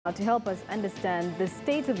To help us understand the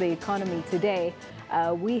state of the economy today,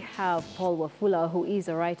 we have Paul Wafula, who is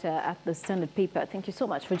a writer at the Standard paper. Thank you so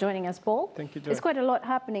much for joining us, Paul. Thank you, Joy. There's quite a lot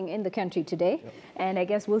happening in the country today, and I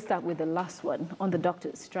guess we'll start with the last one on the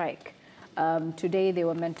doctors' strike. Today they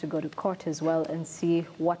were meant to go to court as well and see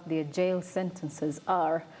what their jail sentences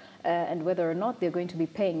are and whether or not they're going to be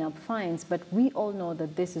paying up fines. But we all know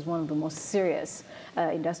that this is one of the most serious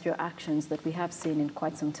industrial actions that we have seen in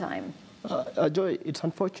quite some time. Joy, it's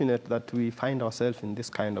unfortunate that we find ourselves in this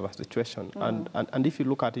kind of a situation. And if you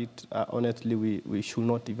look at it, honestly, we should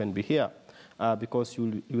not even be here. Because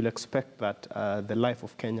you'll expect that the life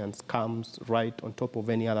of Kenyans comes right on top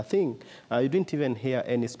of any other thing. You didn't even hear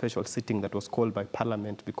any special sitting that was called by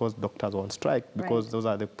Parliament because doctors were on strike, because those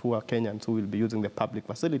are the poor Kenyans who will be using the public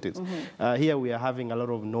facilities. Here we are having a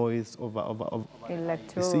lot of noise over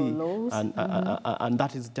electoral laws. And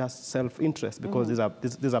that is just self-interest, because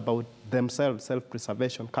this is about themselves,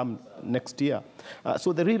 self-preservation come next year.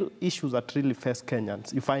 So the real issues that really face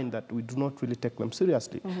Kenyans, you find that we do not really take them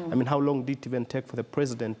seriously. I mean, how long did it even take for the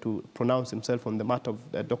president to pronounce himself on the matter of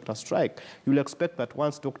the doctor strike? You will expect that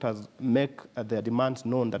once doctors make their demands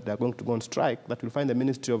known that they are going to go on strike, that will find the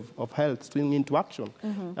Ministry of Health swinging into action.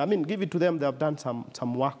 I mean, give it to them, they have done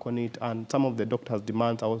some work on it, and some of the doctors'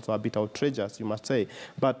 demands are also a bit outrageous, you must say.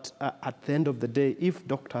 But at the end of the day, if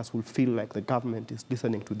doctors will feel like the government is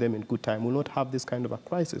listening to them in good time, we'll not have this kind of a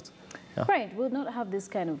crisis. Yeah. Right, we'll not have this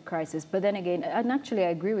kind of crisis. But then again, and actually I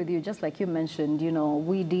agree with you, just like you mentioned, you know,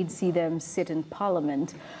 we did see them sit in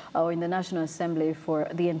Parliament or in the National Assembly for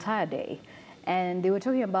the entire day. And they were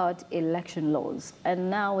talking about election laws. And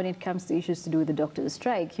now when it comes to issues to do with the doctors'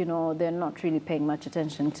 strike, you know, they're not really paying much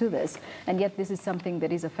attention to this. And yet this is something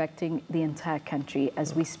that is affecting the entire country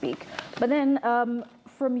as we speak. But then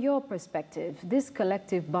from your perspective, this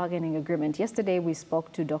collective bargaining agreement, yesterday we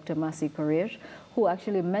spoke to Dr. Mercy Korir, who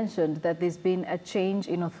actually mentioned that there's been a change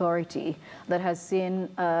in authority that has seen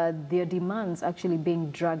their demands actually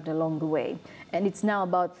being dragged along the way. And it's now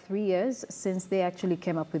about 3 years since they actually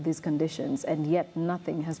came up with these conditions, and yet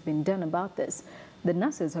nothing has been done about this. The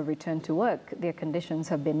nurses have returned to work, their conditions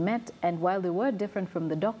have been met, and while they were different from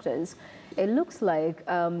the doctors, it looks like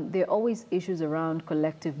there are always issues around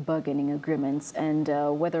collective bargaining agreements and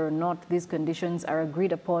whether or not these conditions are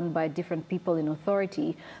agreed upon by different people in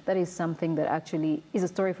authority. That is something that actually is a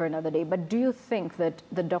story for another day. But do you think that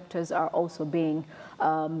the doctors are also being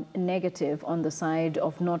negative on the side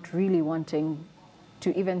of not really wanting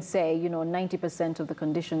to even say, you know, 90% of the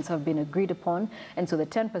conditions have been agreed upon, and so the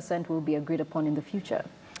 10% will be agreed upon in the future?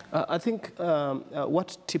 I think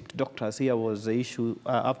what tipped doctors here was the issue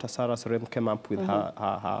after Sarah Serem came up with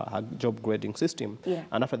her job grading system,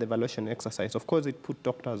 and after the evaluation exercise. Of course, it put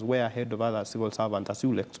doctors way ahead of other civil servants, as you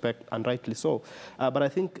will expect, and rightly so. But I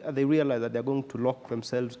think they realized that they're going to lock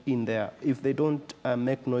themselves in there. If they don't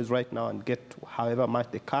make noise right now and get however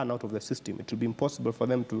much they can out of the system, it will be impossible for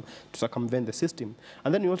them to circumvent the system.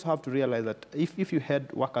 And then you also have to realize that if you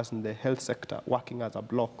had workers in the health sector working as a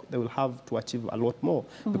block, they will have to achieve a lot more.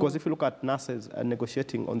 Because if you look at nurses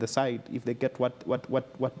negotiating on the side, if they get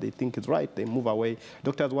what they think is right, they move away.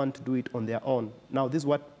 Doctors want to do it on their own. Now, this is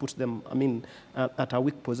what puts them, I mean, at a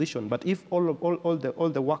weak position. But if all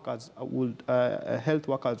the workers health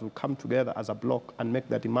workers will come together as a block and make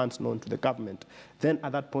their demands known to the government, then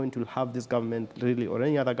at that point you'll have this government really, or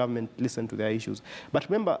any other government, listen to their issues. But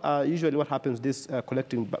remember, usually what happens, this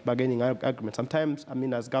collective bargaining agreement, sometimes, I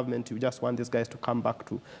mean, as government, you just want these guys to come back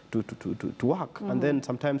to work. And then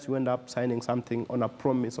sometimes you end up signing something on a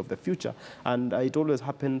promise of the future. And it always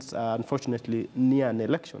happens, unfortunately, near an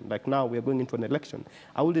election. Like now, we are going into an election.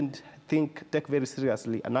 I wouldn't take very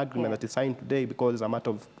seriously an agreement that is signed today because it's a matter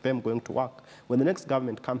of them going to work. When the next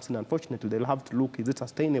government comes in, unfortunately, they'll have to look, is it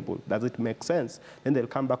sustainable? Does it make sense? Then they'll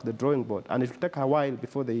come back to the drawing board. And it will take a while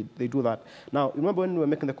before they do that. Now, remember when we were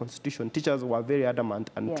making the constitution, teachers were very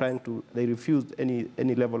adamant and they refused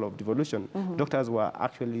any level of devolution. Doctors were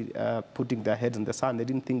actually putting their heads in the sand. They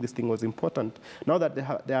didn't think this thing was important. Now that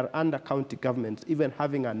they are under county governments, even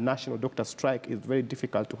having a national doctor strike is very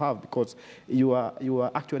difficult to have, because you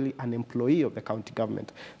are actually an employee of the county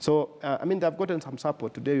government. So, I mean, they've gotten some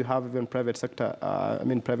support. Today you have even private sector,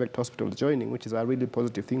 private hospitals joining, which is a really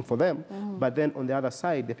positive thing for them. But then on the other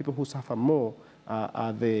side, the people who suffer more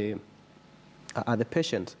are the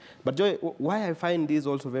patients. But Joy, why I find this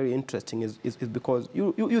also very interesting is because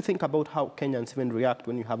you think about how Kenyans even react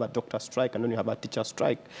when you have a doctor strike and when you have a teacher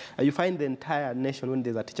strike. You find the entire nation, when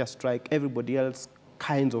there's a teacher strike, everybody else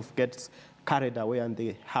kinds of gets carried away and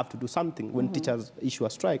they have to do something when teachers issue a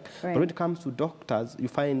strike. Right. But when it comes to doctors, you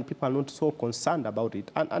find people are not so concerned about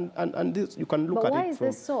it. And this, you can look at it. But why is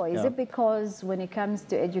this so? Is it because when it comes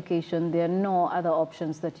to education, there are no other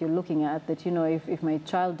options that you're looking at, that, you know, if my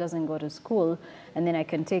child doesn't go to school, and then I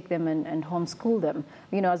can take them and homeschool them,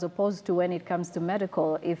 you know, as opposed to when it comes to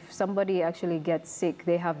medical, if somebody actually gets sick,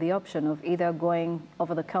 they have the option of either going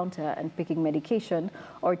over the counter and picking medication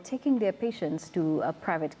or taking their patients to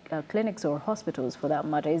private clinics or hospitals for that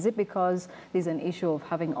matter. Is it because there's an issue of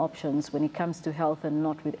having options when it comes to health and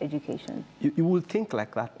not with education? You would think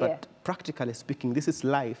like that, but practically speaking, this is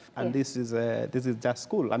life, and this is just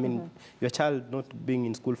school. I mean, your child not being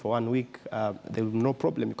in school for 1 week, there will be no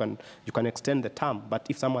problem. You can extend the term, but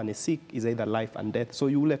if someone is sick, it's either life and death. So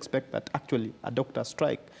you will expect that actually a doctor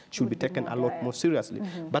strike should be taken a lot more seriously.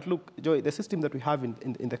 But look, Joy, the system that we have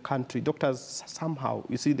in the country, doctors somehow,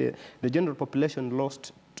 you see, the general population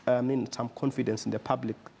lost some confidence in the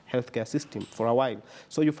public healthcare system for a while.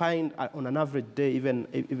 So you find on an average day,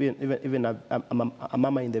 even a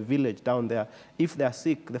mama in the village down there, if they are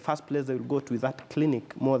sick, the first place they will go to is that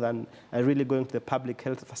clinic more than really going to the public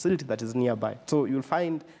health facility that is nearby. So you'll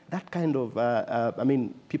find that kind of,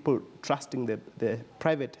 people trusting the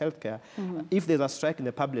private healthcare. If there's a strike in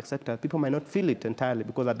the public sector, people might not feel it entirely,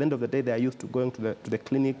 because at the end of the day, they are used to going to the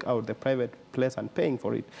clinic or the private place and paying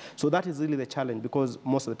for it. So that is really the challenge, because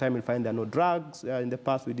most of the time you'll find there are no drugs. In the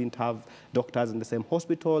past, we didn't have doctors in the same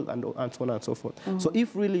hospital, and so on and so forth. So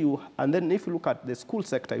if really then if you look at the school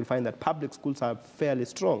sector, you'll find that public schools are fairly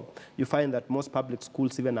strong. You find that most public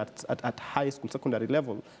schools, even at high school, secondary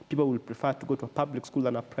level, people will prefer to go to a public school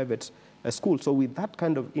than a private school. So with that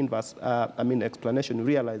kind of inverse, explanation, you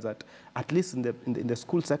realize that at least in the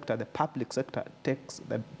school sector, the public sector takes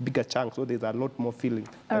the bigger chunk. So there's a lot more feeling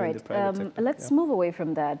in the private sector. Let's move away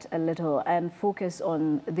from that a little and focus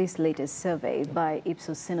on this latest survey by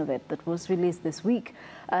Ipsos Synovate that was released this week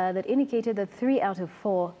that indicated that 3 out of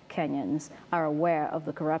 4 Kenyans are aware of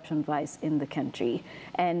the corruption vice in the country.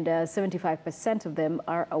 And 75% of them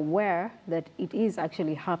are aware that it is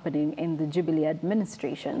actually happening in the Jubilee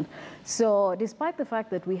administration. So despite the fact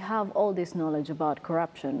that we have all this knowledge about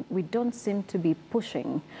corruption, we don't seem to be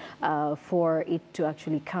pushing for it to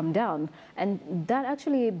actually come down. And that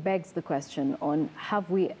actually begs the question on, have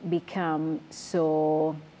we become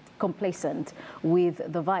so complacent with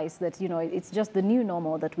the vice that, you know, it's just the new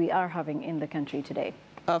normal that we are having in the country today?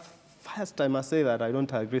 First, I must say that I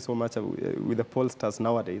don't agree so much with the pollsters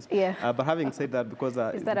nowadays. But having said that, because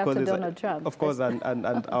is that after Donald Trump? Of course, and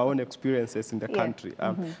our own experiences in the country.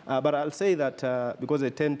 But I'll say that because they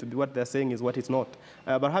tend to be, what they're saying is what it's not.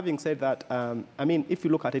 But having said that, if you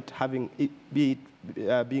look at it,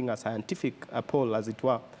 being a scientific poll, as it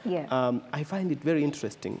were, I find it very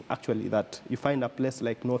interesting, actually, that you find a place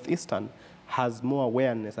like Northeastern has more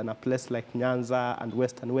awareness, and a place like Nyanza and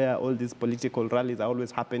Western, where all these political rallies are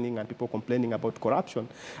always happening and people complaining about corruption.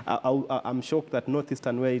 I'm shocked that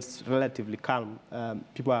Northeastern, where it's relatively calm,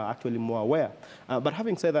 people are actually more aware. But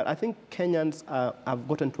having said that, I think Kenyans have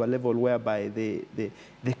gotten to a level whereby they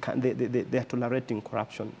are tolerating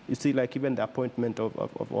corruption. You see, like even the appointment of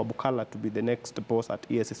Wabukala to be the next boss at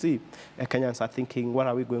EACC, Kenyans are thinking, what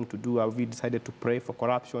are we going to do? Have we decided to pray for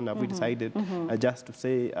corruption? Have we decided just to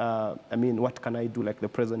say, what can I do, like the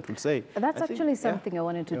president will say? That's actually something I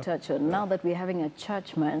wanted to touch on. Now that we're having a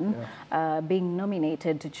churchman being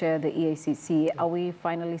nominated to chair the EACC, are we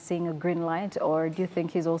finally seeing a green light, or do you think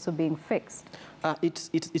he's also being fixed?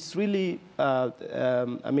 It's really,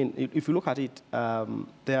 if you look at it,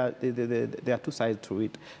 there are two sides to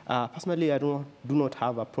it. Personally, I do not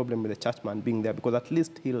have a problem with the churchman being there, because at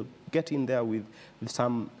least he'll get in there with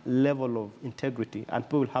some level of integrity, and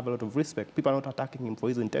people will have a lot of respect. People are not attacking him for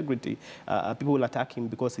his integrity. People will attack him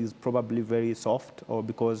because he's probably very soft, or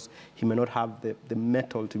because he may not have the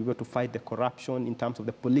mettle to be able to fight the corruption in terms of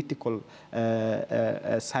the political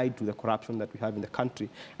side to the corruption that we have in the country.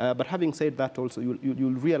 But having said that, also,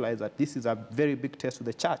 you'll realize that this is a very big test to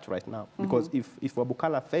the church right now, because if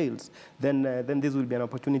Wabukala fails, then this will be an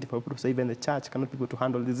opportunity for people to say even the church cannot be able to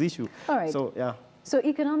handle this issue. All right. So, yeah. So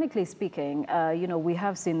economically speaking, we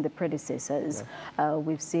have seen the predecessors.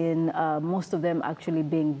 We've seen most of them actually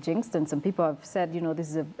being jinxed, and some people have said,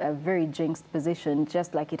 this is a very jinxed position,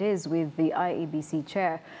 just like it is with the IEBC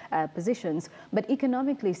chair positions. But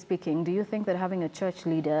economically speaking, do you think that having a church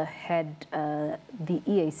leader head the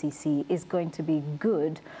EACC is going to be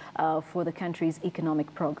good for the country's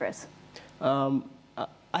economic progress?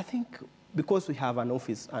 I think because we have an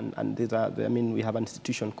office and these are, I mean, we have an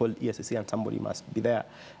institution called ESCC and somebody must be there.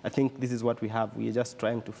 I think this is what we have. We are just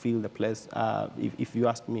trying to fill the place, if you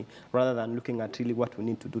ask me, rather than looking at really what we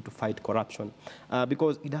need to do to fight corruption.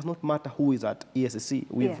 Because it does not matter who is at ESCC.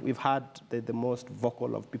 We've had the most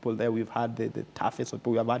vocal of people there. We've had the toughest of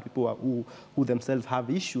people. We have had people who themselves have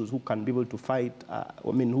issues, who can be able to fight,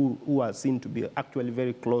 I mean, who are seen to be actually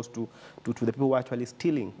very close to the people who are actually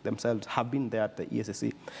stealing themselves, have been there at the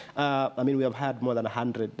ESCC. I mean, we have had more than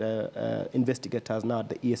 100 investigators now at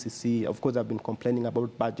the ESCC. Of course, I've been complaining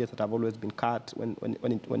about budgets that have always been cut when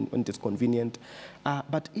it is convenient.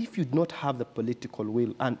 But if you do not have the political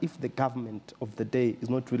will, and if the government of the day is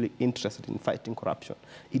not really interested in fighting corruption,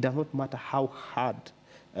 it does not matter how hard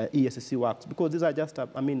ESCC works, because these are just,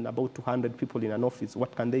 I mean, about 200 people in an office.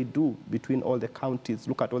 What can they do between all the counties?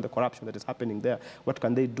 Look at all the corruption that is happening there. What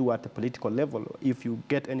can they do at the political level? If you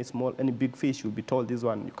get any big fish, you'll be told this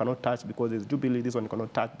one you cannot touch because it's Jubilee, this one you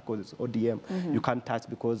cannot touch because it's ODM. You can't touch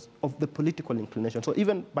because of the political inclination. So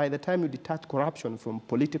even by the time you detach corruption from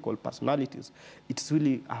political personalities, it's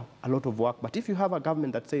really a lot of work. But if you have a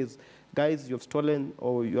government that says, guys, you've stolen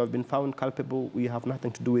or you have been found culpable, we have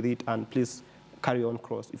nothing to do with it, and please carry on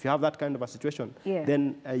cross. If you have that kind of a situation,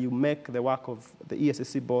 then you make the work of the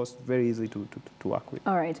ESCC boss very easy to work with.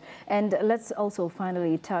 All right. And let's also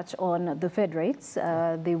finally touch on the Fed rates.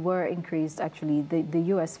 They were increased, actually, the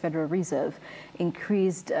U.S. Federal Reserve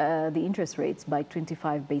increased the interest rates by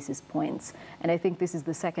 25 basis points. And I think this is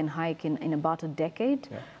the second hike in about a decade.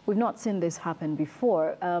 We've not seen this happen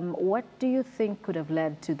before. What do you think could have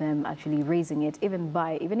led to them actually raising it,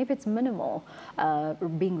 even if it's minimal,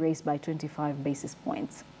 being raised by 25 basis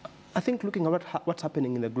points? I think looking at what's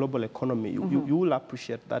happening in the global economy, you will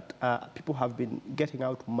appreciate that people have been getting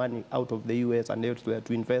out money out of the US and elsewhere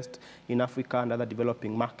to invest in Africa and other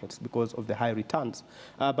developing markets because of the high returns.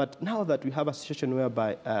 But now that we have a situation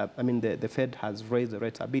whereby, I mean, the Fed has raised the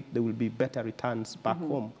rates a bit, there will be better returns back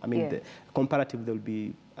home. I mean, comparatively, there will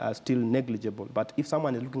be still negligible. But if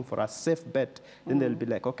someone is looking for a safe bet, then they'll be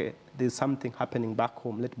like, okay, there's something happening back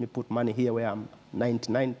home. Let me put money here where I'm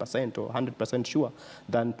 99% or 100% sure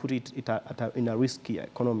than put it in a risky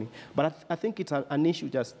economy. But I think it's an issue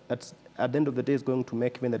just that's at the end of the day is going to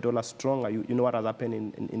make even the dollar stronger. You know what has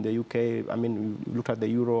happened in the UK. I mean, we looked at the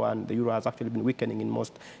euro, and the euro has actually been weakening in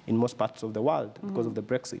most parts of the world because of the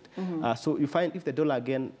Brexit. So you find if the dollar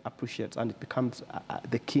again appreciates and it becomes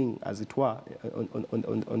the king, as it were,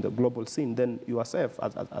 on the global scene, then you are safe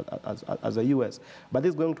as a US. But this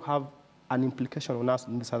is going to have an implication on us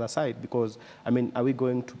on this other side, because, I mean, are we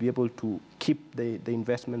going to be able to keep the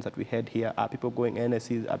investments that we had here? Are people going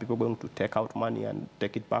NSCs? Are people going to take out money and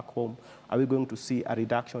take it back home? Are we going to see a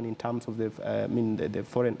reduction in terms of the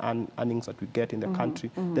foreign earnings that we get in the country?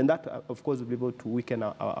 Then that, of course, will be able to weaken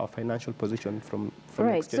our financial position from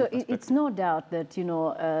right. So it's no doubt that, you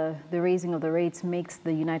know, the raising of the rates makes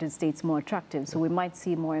the United States more attractive. So we might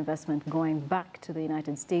see more investment going back to the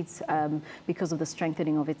United States because of the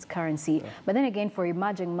strengthening of its currency. But then again, for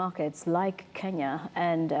emerging markets like Kenya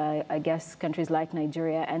and I guess countries like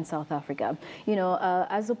Nigeria and South Africa, you know,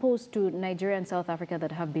 as opposed to Nigeria and South Africa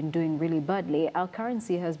that have been doing really badly, our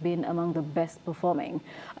currency has been among the best performing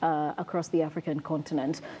across the African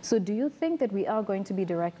continent. So do you think that we are going to be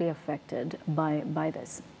directly affected by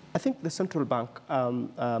this? I think the central bank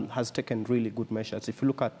has taken really good measures. If you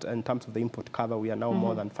look at, in terms of the import cover, we are now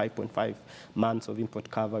more than 5.5 months of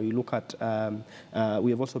import cover. You look at,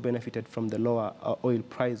 we have also benefited from the lower oil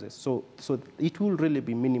prices. So it will really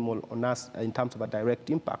be minimal on us in terms of a direct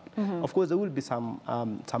impact. Of course, there will be some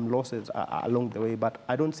losses along the way, but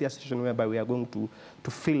I don't see a situation whereby we are going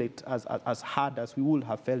to feel it as hard as we would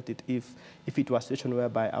have felt it if it was a situation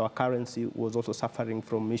whereby our currency was also suffering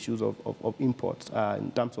from issues of imports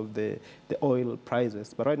in terms of the oil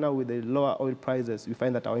prices. But right now, with the lower oil prices, we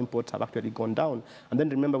find that our imports have actually gone down. And then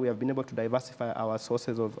remember, we have been able to diversify our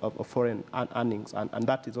sources of foreign earnings, and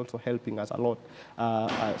that is also helping us a lot,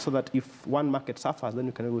 so that if one market suffers, then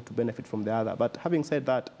we can be able to benefit from the other. But having said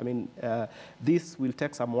that, I mean, this will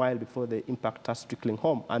take some while before the impact starts trickling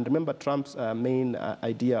home. And remember Trump's main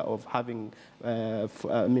idea of having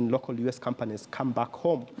local U.S. companies come back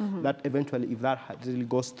home, that eventually, if that really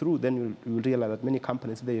goes through, then you'll realize that many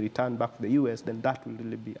companies, if they return back to the U.S., then that will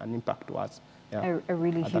really be an impact to us. Yeah, a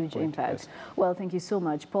really huge impact. Yes. Well, thank you so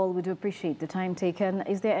much, Paul. We do appreciate the time taken.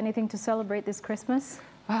 Is there anything to celebrate this Christmas?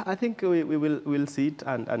 I think we'll see it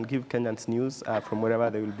and give Kenyans news from wherever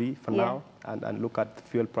they will be for now. and look at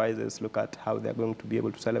fuel prices, look at how they're going to be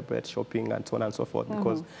able to celebrate shopping and so on and so forth,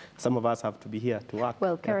 because some of us have to be here to work.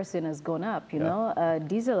 Well, kerosene has gone up, you know,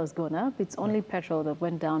 diesel has gone up. It's only petrol that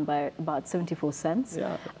went down by about 74 cents.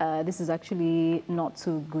 This is actually not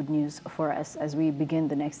so good news for us as we begin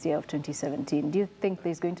the next year of 2017. Do you think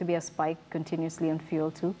there's going to be a spike continuously on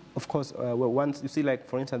fuel too? Of course, well, once you see, like,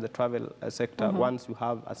 for instance, the travel sector, once you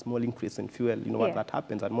have a small increase in fuel, you know what that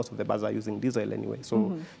happens, and most of the bars are using diesel anyway.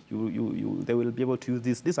 So they will be able to use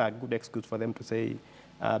this. These are a good excuse for them to say,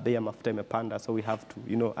 bei ya mafuta imepanda, so we have to,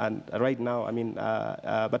 you know, and right now, I mean,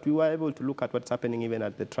 but we were able to look at what's happening even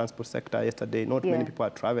at the transport sector yesterday. Not many people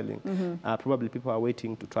are traveling. Probably people are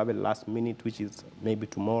waiting to travel last minute, which is maybe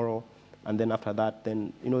tomorrow. And then after that,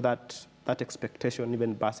 then, you know, that expectation,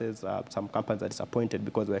 even buses, some companies are disappointed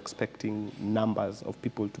because we're expecting numbers of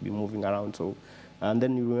people to be moving around. So, and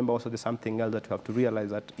then you remember also there's something else that you have to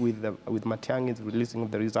realize, that with Matiang'i's releasing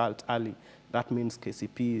of the results early, that means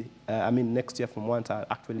KCP, I mean, next year from once are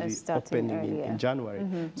actually opening in January.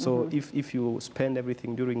 So if you spend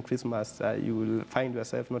everything during Christmas, you will find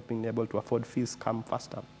yourself not being able to afford fees come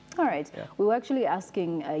faster. All right. We were actually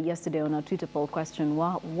asking yesterday on our Twitter poll question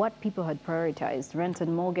what people had prioritized, rent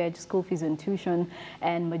and mortgage, school fees and tuition,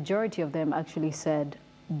 and majority of them actually said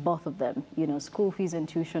both of them, you know, school fees and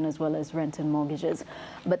tuition as well as rent and mortgages.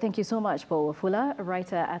 But thank you so much, Paul Wafula, a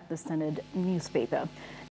writer at the Standard newspaper.